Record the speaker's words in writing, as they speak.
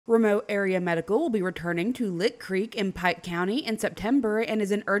Remote Area Medical will be returning to Lick Creek in Pike County in September and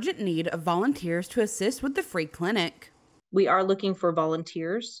is in urgent need of volunteers to assist with the free clinic. We are looking for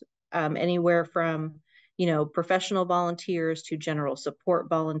volunteers, anywhere from, professional volunteers to general support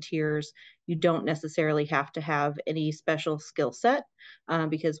volunteers. You don't necessarily have to have any special skill set,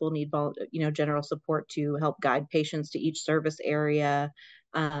 because we'll need, general support to help guide patients to each service area,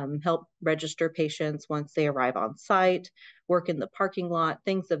 help register patients once they arrive on site, work in the parking lot,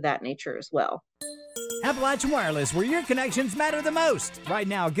 things of that nature as well. Appalachian Wireless, where your connections matter the most. Right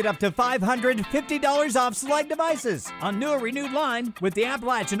now, get up to $550 off select devices on new or renewed line with the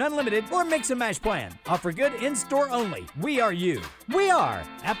Appalachian Unlimited or Mix and Match plan. Offer good in-store only. We are you. We are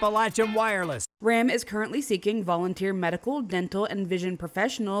Appalachian Wireless. RAM is currently seeking volunteer medical, dental, and vision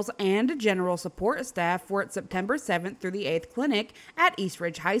professionals and general support staff for its September 7th through the 8th clinic at East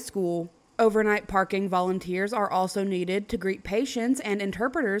Ridge High School. Overnight parking volunteers are also needed to greet patients, and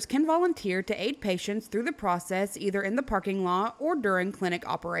interpreters can volunteer to aid patients through the process either in the parking lot or during clinic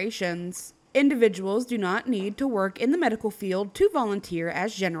operations. Individuals do not need to work in the medical field to volunteer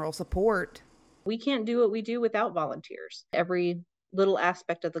as general support. We can't do what we do without volunteers. Every little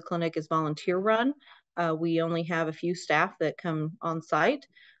aspect of the clinic is volunteer run. We only have a few staff that come on site.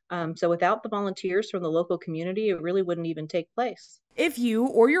 So without the volunteers from the local community, it really wouldn't even take place. If you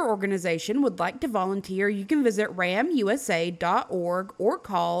or your organization would like to volunteer, you can visit ramusa.org or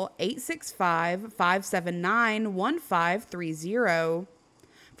call 865-579-1530.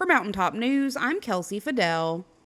 For Mountaintop News, I'm Kelsey Fidel.